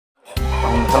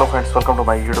Hello friends, welcome to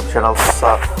my YouTube channel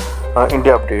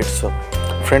India Updates.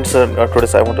 Friends,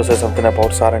 today I want to say something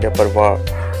about Sahara India Parivar.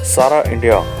 Sahara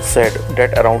India said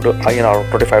that around INR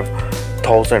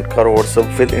 25,000 crores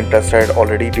with interest had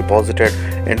already deposited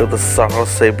into the Sahara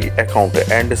SEBI account,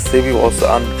 and SEBI was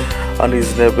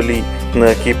unreasonably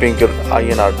keeping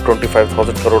INR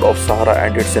 25,000 crore of Sahara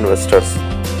and its investors.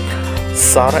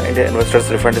 Sahara India investors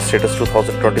refund status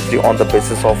 2023 on the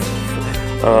basis of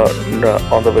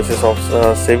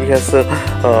SEBI has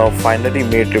finally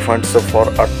made refunds for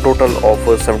a total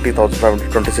of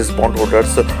 70,526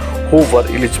 bondholders who were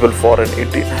eligible for an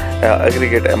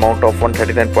aggregate amount of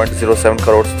 139.07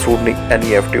 crores through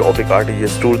NEFT or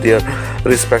RTGS to their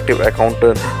respective account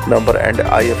number and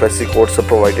IFSC codes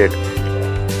provided.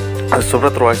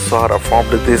 Subrat Roy Sahara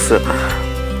formed this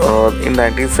in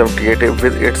 1978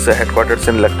 with its headquarters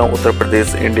in Lucknow, Uttar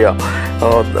Pradesh, India.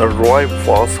 Roy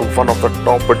was one of the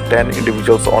top 10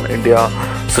 individuals on India's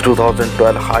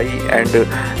 2012 high-end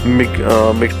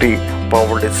MICT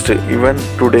power list. Even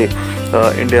today,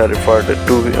 India referred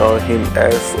to him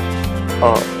as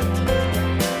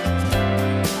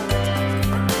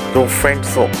so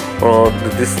friends,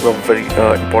 this is a very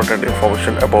important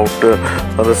information about the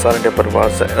Sahara India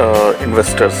Parivar's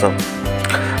investors.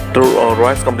 The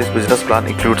Roy's company's business plan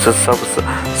includes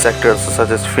sub-sectors such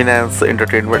as finance,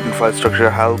 entertainment, infrastructure,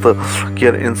 health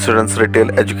care, insurance,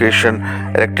 retail, education,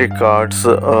 electric cars,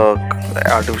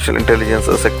 artificial intelligence,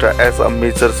 etc. as a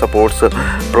major supports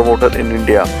promoter in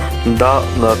India.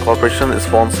 The corporation is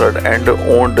sponsored and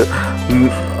owned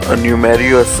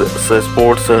numerous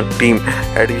sports team.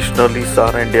 Additionally,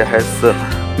 Sahara India has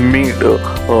made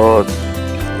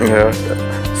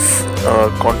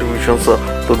contributions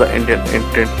to the Indian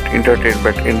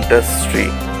entertainment industry.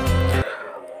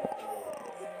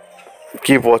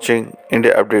 Keep watching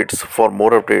India Updates for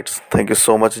more updates. Thank you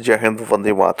so much. Jai Hind,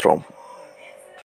 Vande Mataram.